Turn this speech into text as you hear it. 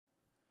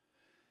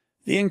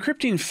The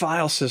encrypting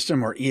file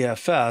system, or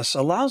EFS,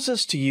 allows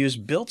us to use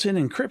built-in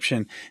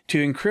encryption to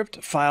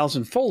encrypt files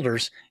and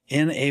folders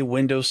in a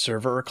Windows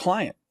server or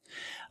client.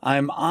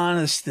 I'm on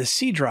the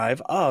C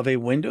drive of a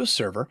Windows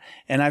server,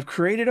 and I've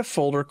created a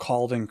folder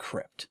called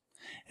Encrypt.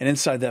 And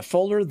inside that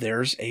folder,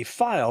 there's a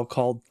file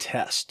called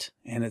Test,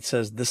 and it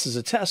says this is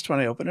a test when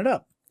I open it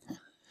up.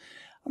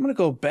 I'm going to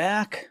go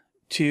back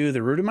to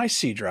the root of my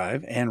C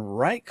drive and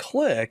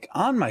right-click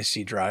on my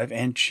C drive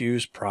and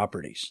choose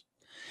Properties.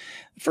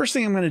 The first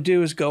thing I'm going to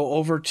do is go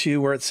over to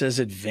where it says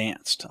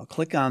Advanced. I'll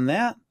click on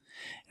that,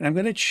 and I'm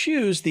going to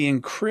choose the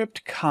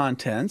Encrypt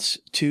Contents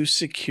to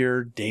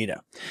Secure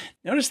Data.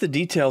 Notice the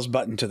Details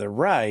button to the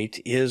right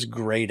is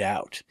grayed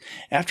out.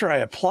 After I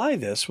apply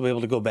this, we'll be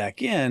able to go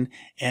back in,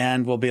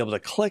 and we'll be able to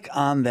click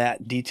on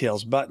that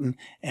Details button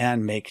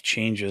and make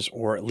changes,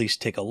 or at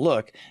least take a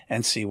look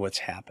and see what's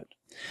happened.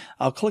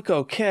 I'll click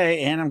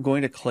OK, and I'm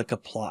going to click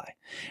Apply.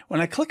 When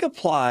I click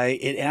Apply,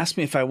 it asks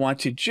me if I want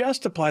to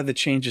just apply the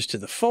changes to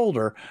the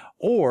folder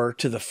or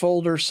to the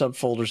folder,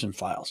 subfolders, and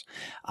files.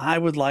 I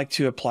would like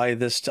to apply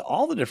this to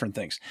all the different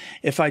things.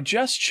 If I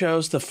just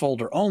chose the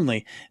folder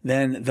only,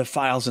 then the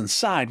files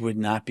inside would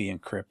not be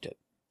encrypted.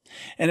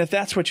 And if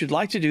that's what you'd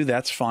like to do,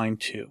 that's fine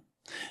too.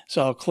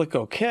 So I'll click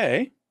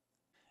OK,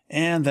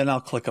 and then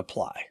I'll click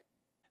Apply.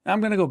 Now I'm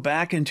going to go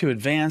back into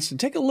Advanced and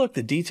take a look.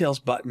 The Details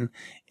button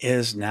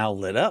is now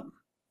lit up.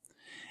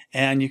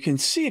 And you can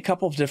see a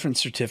couple of different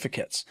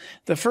certificates.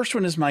 The first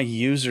one is my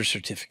user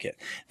certificate.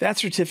 That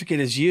certificate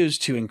is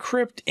used to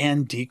encrypt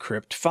and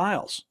decrypt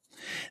files.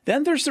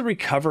 Then there's the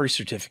recovery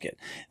certificate.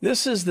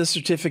 This is the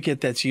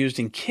certificate that's used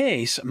in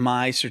case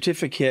my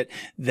certificate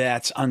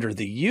that's under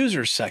the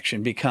user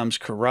section becomes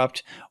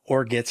corrupt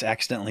or gets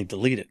accidentally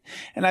deleted.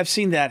 And I've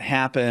seen that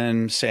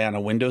happen, say, on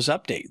a Windows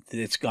update.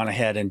 It's gone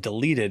ahead and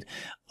deleted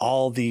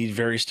all the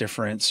various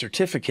different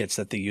certificates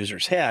that the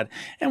users had,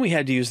 and we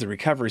had to use the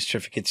recovery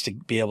certificates to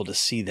be able to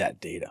see that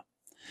data.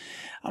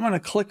 I'm going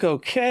to click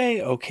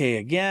OK, OK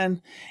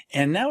again,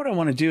 and now what I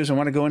want to do is I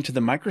want to go into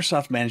the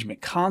Microsoft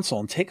Management Console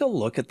and take a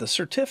look at the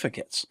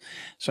certificates.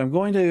 So I'm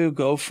going to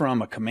go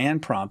from a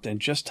command prompt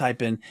and just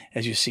type in,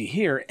 as you see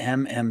here,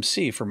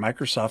 MMC for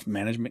Microsoft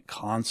Management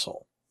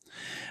Console.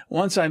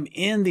 Once I'm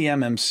in the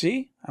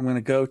MMC, I'm going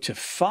to go to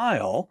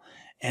File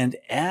and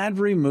Add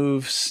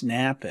Remove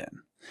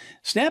Snap-in.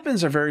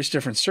 Snap-ins are various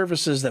different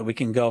services that we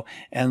can go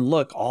and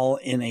look all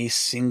in a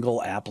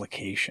single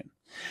application.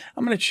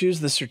 I'm going to choose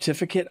the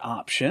certificate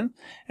option,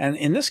 and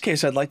in this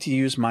case I'd like to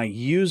use my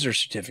user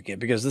certificate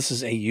because this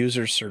is a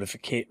user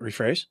certificate,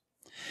 rephrase.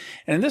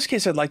 And in this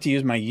case I'd like to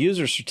use my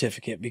user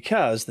certificate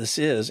because this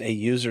is a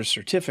user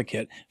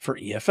certificate for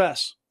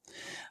EFS.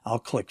 I'll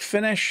click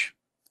Finish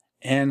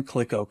and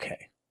click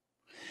OK.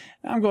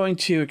 Now I'm going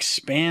to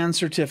expand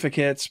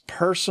certificates,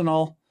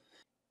 personal,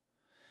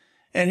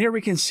 and here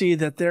we can see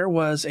that there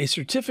was a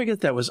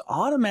certificate that was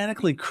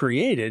automatically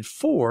created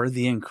for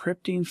the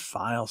encrypting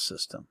file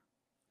system.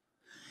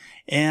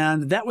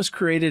 And that was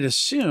created as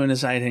soon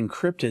as I had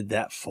encrypted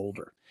that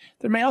folder.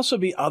 There may also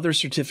be other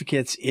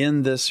certificates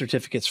in this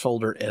certificates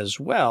folder as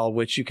well,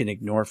 which you can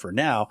ignore for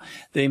now.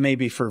 They may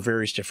be for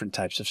various different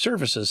types of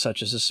services,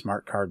 such as a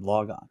smart card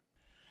logon.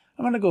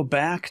 I'm going to go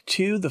back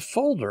to the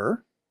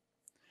folder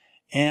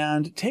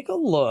and take a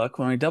look.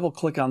 When I double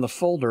click on the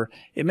folder,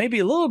 it may be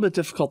a little bit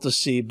difficult to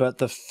see, but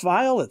the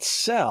file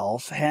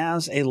itself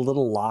has a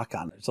little lock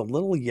on it. It's a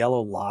little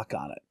yellow lock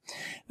on it.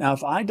 Now,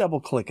 if I double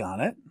click on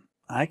it,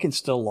 I can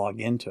still log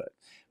into it,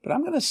 but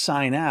I'm going to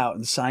sign out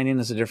and sign in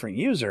as a different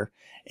user,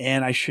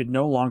 and I should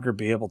no longer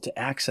be able to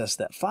access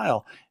that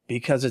file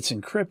because it's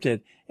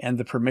encrypted and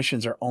the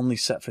permissions are only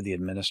set for the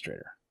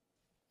administrator.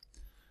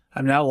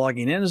 I'm now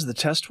logging in as the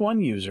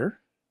test1 user,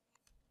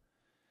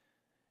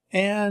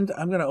 and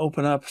I'm going to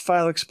open up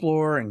File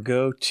Explorer and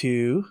go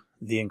to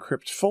the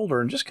encrypt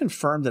folder and just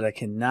confirm that I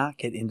cannot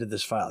get into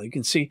this file. You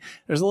can see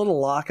there's a little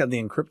lock on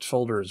the encrypt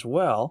folder as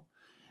well.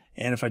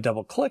 And if I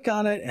double click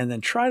on it and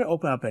then try to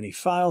open up any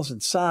files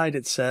inside,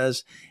 it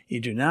says you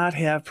do not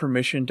have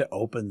permission to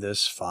open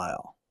this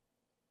file.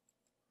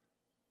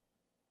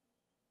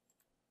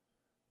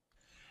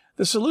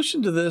 The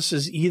solution to this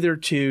is either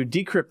to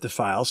decrypt the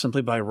file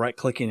simply by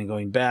right-clicking and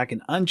going back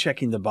and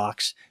unchecking the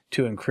box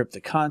to encrypt the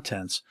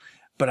contents,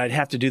 but I'd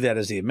have to do that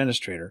as the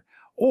administrator,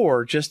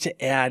 or just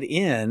to add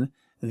in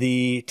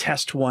the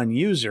test1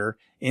 user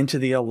into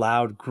the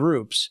allowed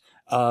groups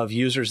of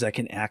users that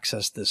can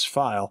access this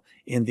file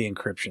in the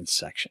encryption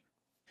section.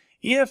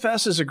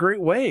 EFS is a great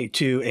way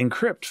to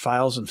encrypt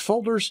files and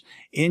folders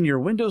in your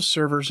Windows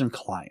servers and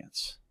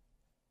clients.